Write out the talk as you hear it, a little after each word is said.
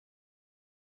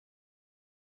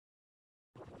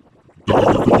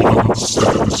Alright,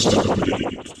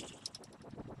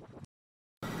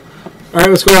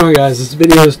 what's going on, guys? This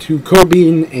video is to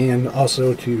Codebean and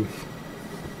also to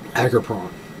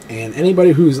Hackerprawn. And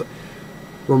anybody who's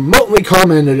remotely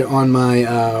commented on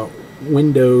my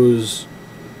Windows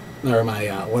or my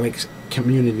Linux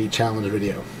Community Challenge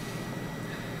video.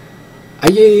 I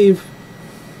gave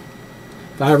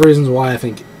 5 reasons why I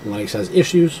think Linux has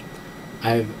issues.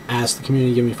 I've asked the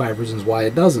community to give me 5 reasons why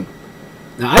it doesn't.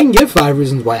 Now, I can give 5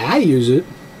 reasons why I use it,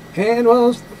 and,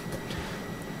 well,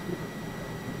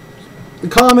 the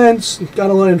comments got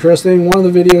a little interesting. One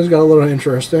of the videos got a little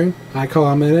interesting. I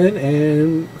commented,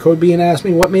 and Codebean asked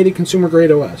me what made it consumer-grade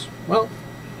OS. Well,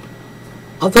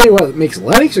 I'll tell you what makes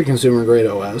Linux a consumer-grade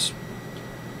OS,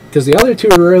 because the other two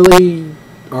really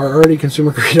are already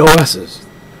consumer-grade OSs.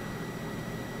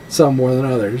 Some more than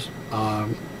others,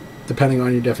 depending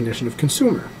on your definition of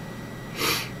consumer.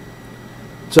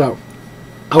 So,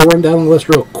 I'll run down the list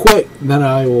real quick, then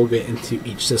I will get into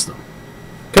each system.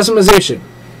 Customization.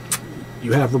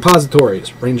 You have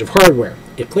repositories, range of hardware.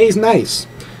 It plays nice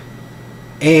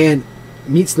and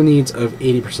meets the needs of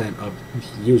 80% of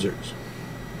users.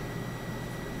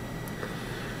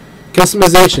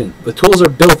 Customization. The tools are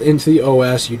built into the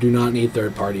OS. You do not need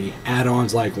third-party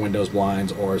add-ons like Windows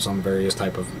Blinds or some various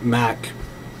type of Mac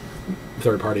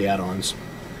third-party add-ons.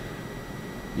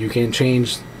 You can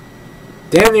change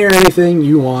damn near anything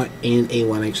you want in a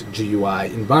Linux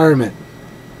GUI environment.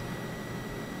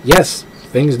 Yes,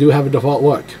 things do have a default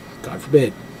look, God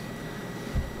forbid.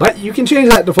 But you can change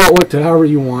that default look to however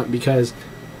you want, because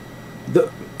the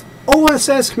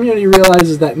OSS community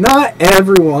realizes that not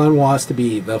everyone wants to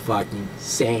be the fucking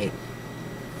same.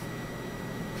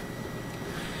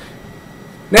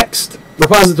 Next,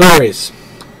 repositories.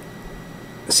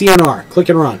 CNR, click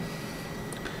and run.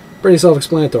 Pretty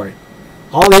self-explanatory.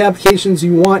 All the applications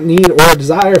you want, need, or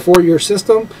desire for your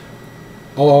system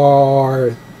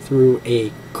are through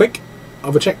a click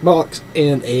of a checkbox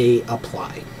and a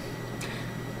apply.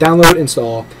 Download,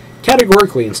 install,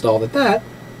 categorically install that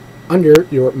under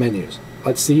your menus.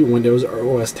 Let's see Windows or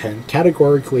OS X.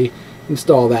 Categorically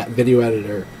install that video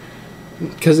editor.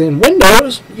 Because in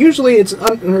Windows, usually it's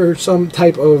under some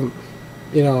type of,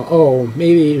 oh,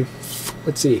 maybe,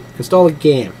 let's see, install a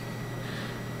game.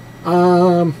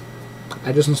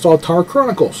 I just installed Tar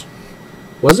Chronicles.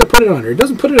 What does it put it under? It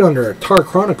doesn't put it under Tar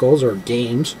Chronicles or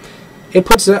games. It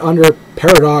puts it under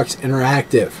Paradox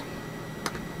Interactive.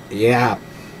 Yeah.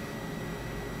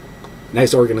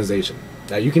 Nice organization.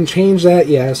 Now, you can change that,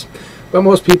 yes, but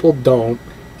most people don't,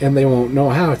 and they won't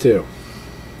know how to.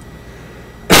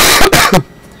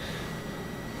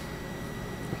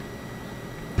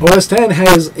 OS X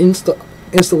has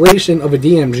installation of a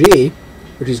DMG,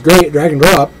 which is great, drag and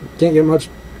drop. Can't get much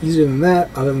easier than that,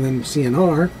 other than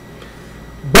CNR.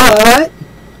 But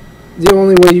the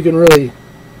only way you can really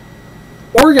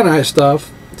organize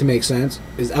stuff to make sense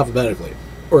is alphabetically,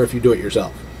 or if you do it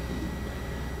yourself.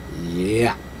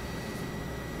 Yeah.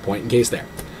 Point in case there.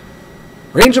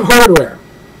 Range of hardware.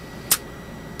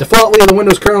 Defaultly, the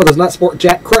Windows kernel does not support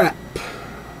jack crap.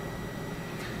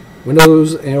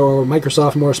 Windows, or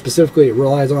Microsoft more specifically,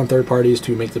 relies on third parties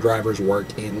to make the drivers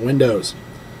work in Windows.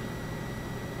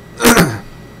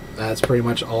 That's pretty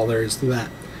much all there is to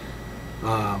that.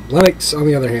 Linux, on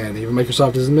the other hand, even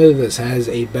Microsoft has admitted this, has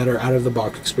a better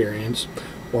out-of-the-box experience,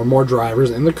 or more drivers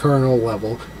in the kernel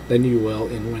level than you will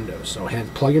in Windows. So,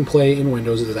 hence, plug and play in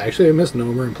Windows is actually a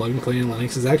misnomer, and plug and play in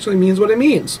Linux actually means what it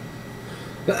means.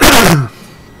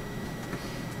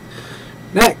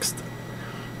 Next,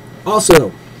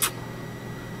 also,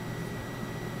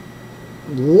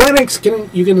 Linux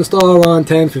you can install on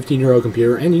 10, 15-year-old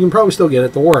computer, and you can probably still get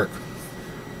it to work.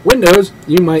 Windows,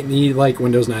 you might need like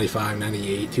Windows 95,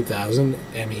 98, 2000,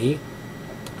 ME.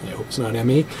 I hope it's not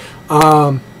ME.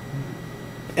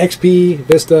 XP,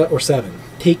 Vista, or 7.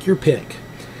 Take your pick.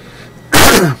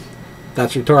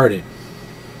 That's retarded.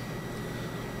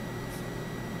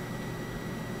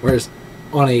 Whereas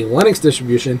on a Linux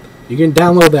distribution, you can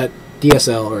download that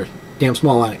DSL or Damn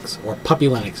Small Linux or Puppy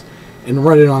Linux and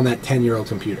run it on that 10-year-old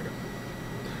computer.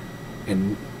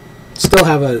 And still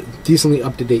have a decently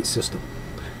up-to-date system.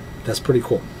 That's pretty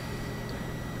cool.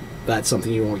 That's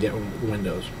something you won't get with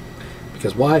Windows.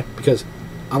 Because why? Because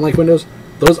unlike Windows,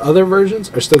 those other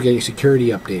versions are still getting security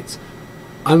updates.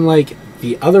 Unlike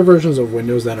the other versions of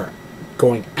Windows that are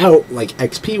going out, like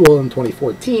XP will in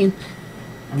 2014,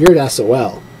 you're at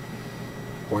SOL.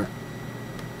 Or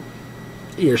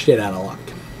you're shit out of luck.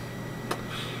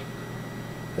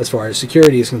 As far as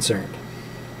security is concerned.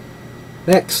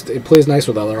 Next, it plays nice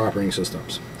with other operating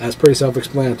systems. That's pretty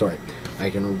self-explanatory. I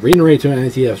can read and write to an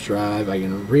NTFS drive. I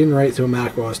can read and write to a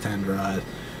Mac OS 10 drive.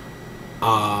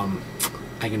 I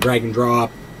can drag and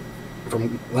drop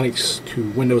from Linux to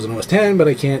Windows and OS 10, but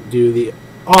I can't do the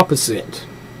opposite.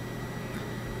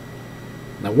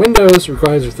 Now, Windows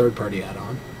requires a third-party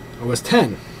add-on. OS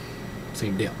 10,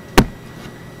 same deal.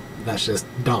 That's just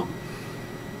dumb.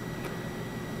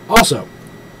 Also,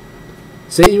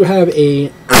 say you have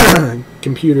a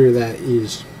computer that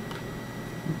is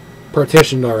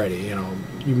partitioned already. You know,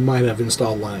 you might have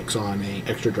installed Linux on an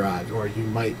extra drive, or you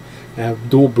might have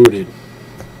dual booted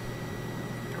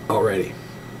already.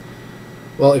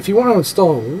 Well, if you want to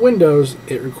install Windows,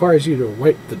 it requires you to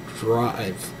wipe the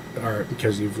drive, or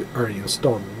because you've already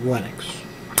installed Linux.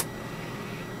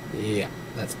 Yeah,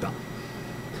 that's dumb.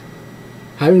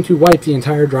 Having to wipe the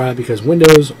entire drive because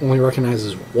Windows only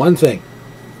recognizes one thing: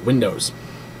 Windows.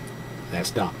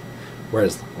 That's dumb.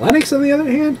 Whereas Linux, on the other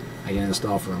hand, I can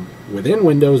install from within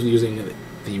Windows using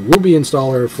the Ruby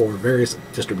installer for various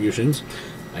distributions.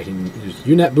 I can use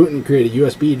UNetBoot and create a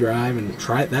USB drive and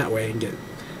try it that way and get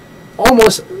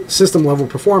almost system level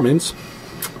performance.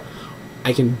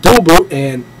 I can dual boot,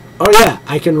 and oh yeah,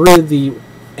 I can read the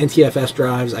NTFS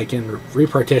drives. I can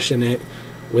repartition it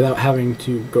without having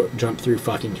to go jump through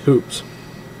fucking hoops.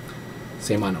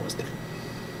 Same on OS 10.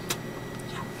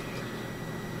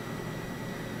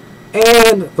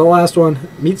 And the last one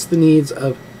meets the needs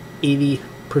of 80%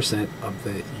 of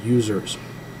the users.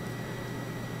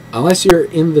 Unless you're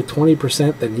in the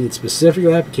 20% that need specific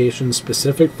applications,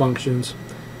 specific functions,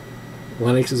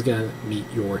 Linux is going to meet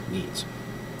your needs.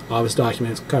 Office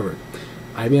documents covered.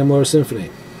 IBM Lotus Symphony.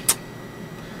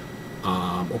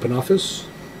 OpenOffice.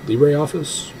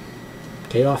 LibreOffice.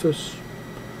 KOffice.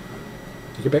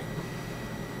 Take your pick.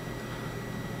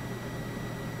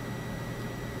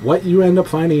 What you end up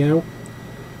finding out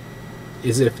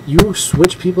is if you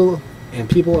switch people and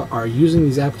people are using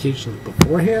these applications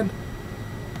beforehand,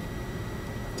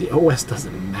 the OS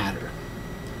doesn't matter.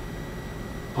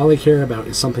 All they care about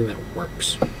is something that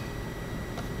works.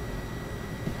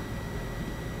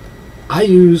 I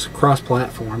use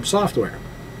cross-platform software.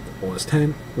 OS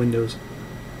 10, Windows,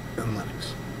 and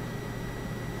Linux.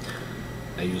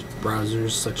 I use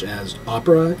browsers such as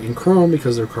Opera and Chrome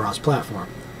because they're cross-platform.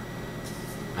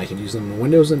 I can use them in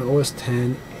Windows and OS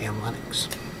 10 and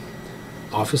Linux.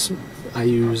 Office, I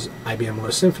use IBM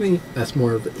Lotus Symphony. That's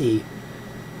more of a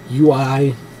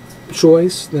UI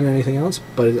choice than anything else,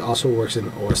 but it also works in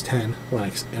OS 10,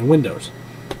 Linux, and Windows.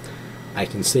 I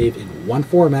can save in one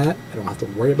format. I don't have to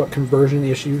worry about conversion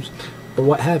issues or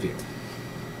what have you.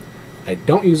 I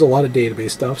don't use a lot of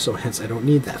database stuff, so hence I don't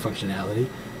need that functionality,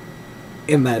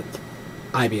 and that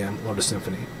IBM Lotus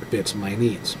Symphony fits my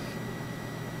needs.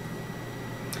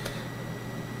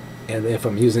 And if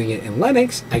I'm using it in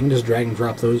Linux, I can just drag and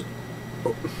drop those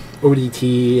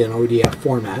ODT and ODF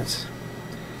formats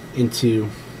into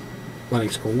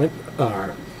Linux,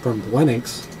 from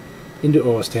Linux into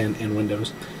OS 10 and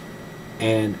Windows,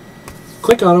 and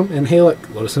click on them, and hey look,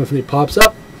 Lotus Symphony pops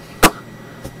up.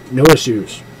 No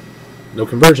issues, no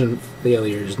conversion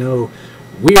failures, no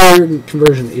weird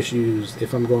conversion issues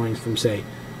if I'm going from, say,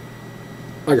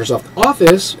 Microsoft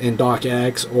Office and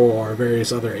DocX or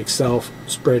various other Excel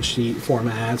spreadsheet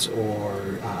formats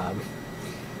or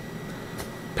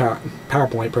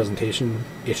PowerPoint presentation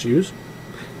issues.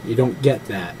 You don't get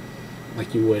that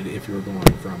like you would if you were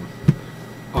going from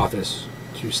Office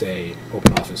to, say,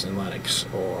 OpenOffice in Linux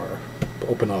or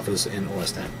OpenOffice in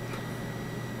OS 10.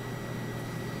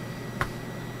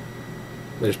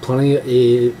 There's plenty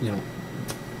of,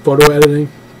 photo editing.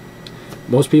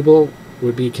 Most people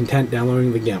would be content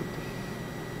downloading the GIMP.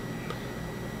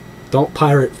 Don't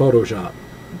pirate Photoshop.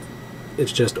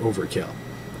 It's just overkill.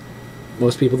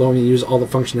 Most people don't even use all the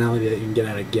functionality that you can get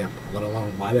out of GIMP, let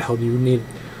alone why the hell do you need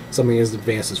something as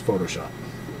advanced as Photoshop?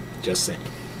 Just saying.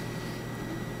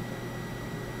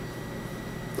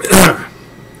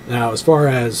 Now, as far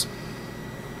as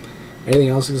anything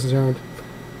else is concerned,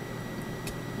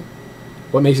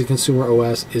 what makes a consumer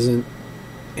OS isn't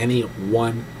any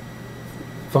one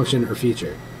function or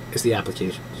feature. It's the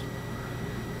applications.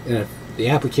 And if the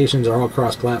applications are all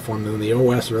cross-platform, then the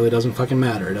OS really doesn't fucking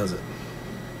matter, does it?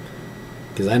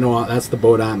 Because I know that's the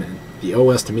boat I'm in. The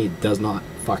OS to me does not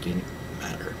fucking